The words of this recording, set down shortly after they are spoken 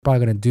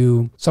Probably going to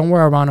do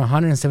somewhere around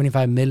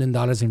 $175 million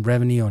in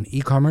revenue on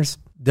e-commerce.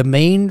 The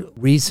main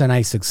reason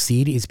I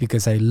succeed is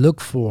because I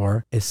look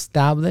for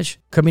established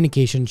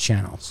communication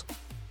channels.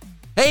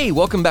 Hey,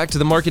 welcome back to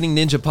the Marketing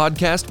Ninja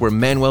podcast, where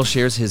Manuel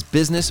shares his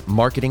business,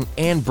 marketing,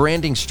 and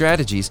branding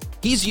strategies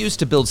he's used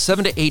to build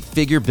 7 to 8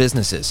 figure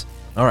businesses.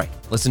 All right,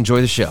 let's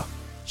enjoy the show.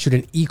 Should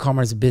an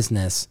e-commerce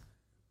business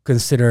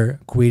consider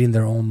creating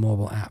their own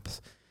mobile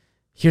apps?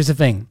 Here's the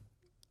thing.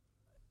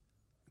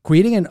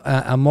 Creating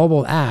a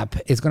mobile app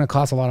is going to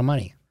cost a lot of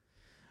money.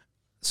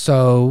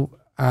 So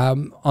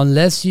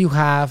unless you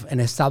have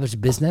an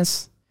established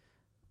business,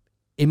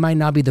 it might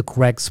not be the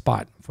correct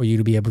spot for you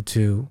to be able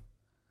to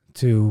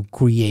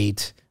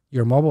create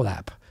your mobile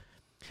app.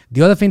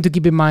 The other thing to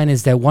keep in mind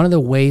is that one of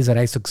the ways that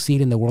I succeed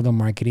in the world of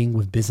marketing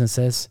with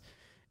businesses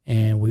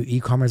and with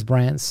e-commerce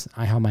brands,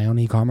 I have my own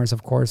e-commerce,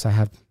 of course. I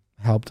have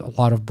helped a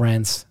lot of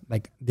brands.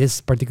 Like this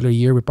particular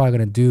year, we're probably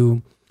going to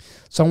do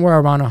somewhere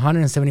around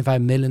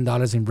 $175 million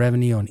in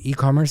revenue on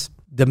e-commerce.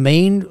 The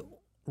main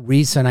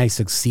reason I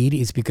succeed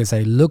is because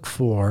I look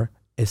for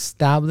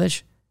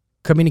established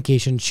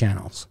communication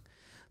channels.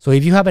 So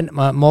if you have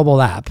a mobile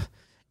app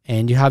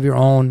and you have your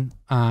own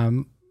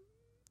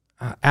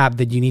app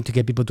that you need to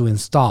get people to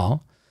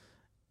install,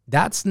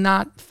 that's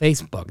not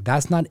Facebook,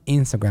 that's not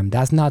Instagram,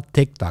 that's not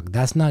TikTok,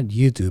 that's not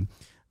YouTube.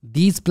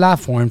 These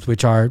platforms,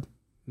 which are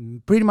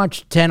pretty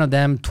much 10 of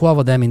them, 12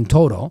 of them in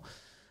total,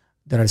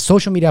 there are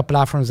social media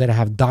platforms that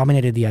have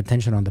dominated the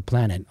attention on the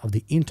planet, of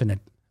the internet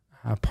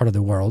part of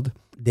the world.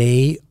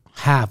 They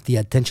have the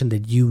attention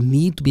that you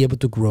need to be able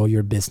to grow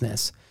your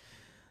business.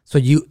 So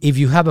if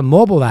you have a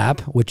mobile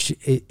app, which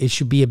it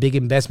should be a big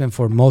investment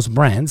for most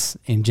brands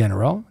in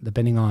general,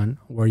 depending on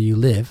where you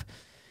live,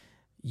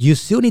 you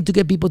still need to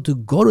get people to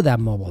go to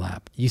that mobile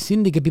app. You still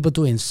need to get people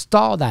to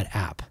install that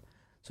app.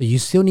 So you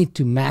still need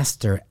to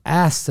master,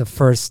 as the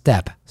first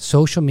step,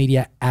 social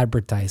media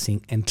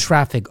advertising and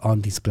traffic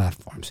on these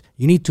platforms.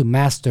 You need to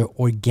master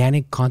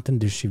organic content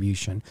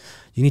distribution.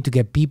 You need to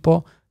get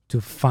people to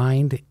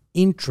find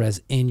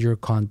interest in your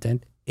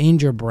content, in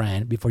your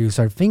brand, before you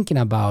start thinking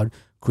about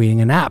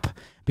creating an app.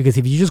 Because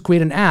if you just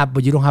create an app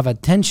but you don't have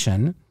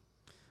attention,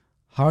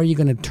 how are you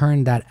going to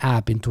turn that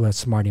app into a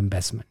smart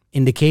investment?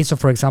 In the case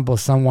of, for example,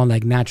 someone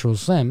like Natural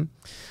Slim,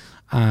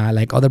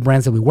 like other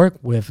brands that we work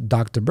with,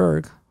 Dr.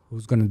 Berg,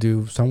 who's going to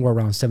do somewhere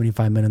around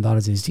 $75 million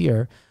this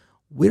year,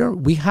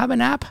 we have an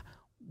app.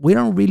 We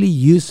don't really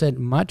use it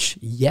much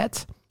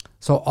yet.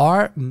 So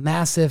our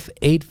massive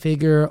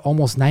 8-figure,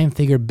 almost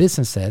 9-figure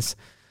businesses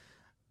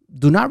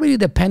do not really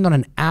depend on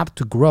an app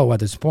to grow at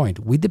this point.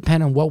 We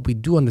depend on what we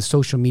do on the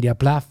social media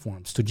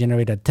platforms to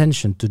generate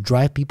attention, to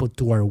drive people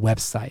to our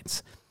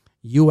websites.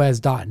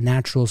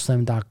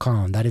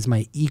 us.naturalslim.com. That is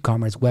my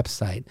e-commerce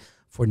website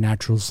for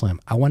Natural Slim.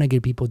 I want to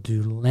get people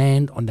to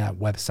land on that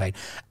website.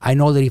 I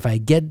know that if I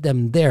get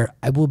them there,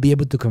 I will be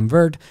able to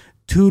convert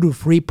 2 to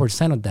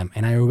 3% of them.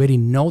 And I already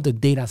know the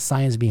data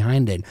science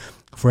behind it.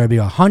 For every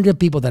 100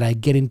 people that I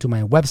get into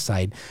my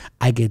website,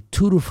 I get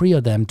 2 to 3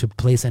 of them to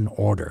place an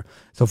order.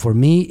 So for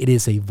me, it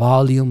is a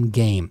volume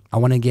game. I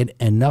want to get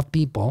enough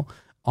people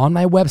on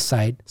my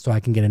website so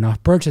I can get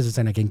enough purchases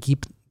and I can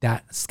keep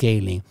that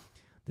scaling.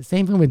 The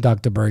same thing with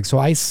Dr. Berg. So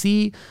I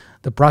see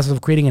the process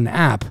of creating an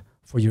app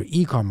for your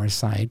e-commerce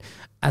site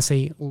as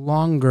a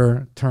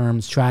longer term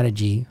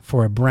strategy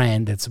for a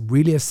brand that's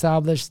really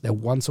established, that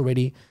wants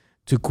already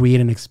to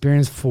create an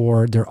experience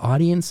for their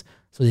audience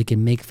so they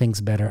can make things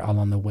better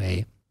along the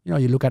way. You know,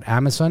 you look at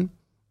Amazon,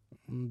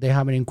 they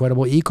have an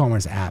incredible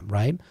e-commerce app,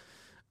 right?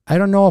 I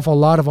don't know of a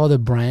lot of other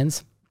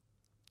brands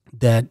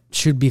that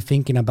should be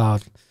thinking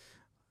about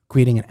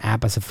creating an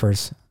app as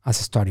a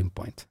starting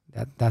point.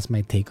 That's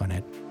my take on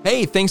it.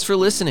 Hey, thanks for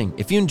listening.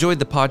 If you enjoyed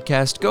the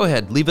podcast, go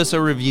ahead, leave us a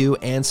review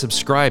and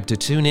subscribe to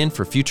tune in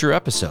for future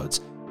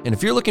episodes. And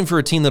if you're looking for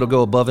a team that'll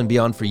go above and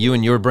beyond for you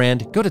and your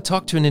brand, go to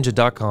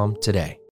talktoaninja.com today.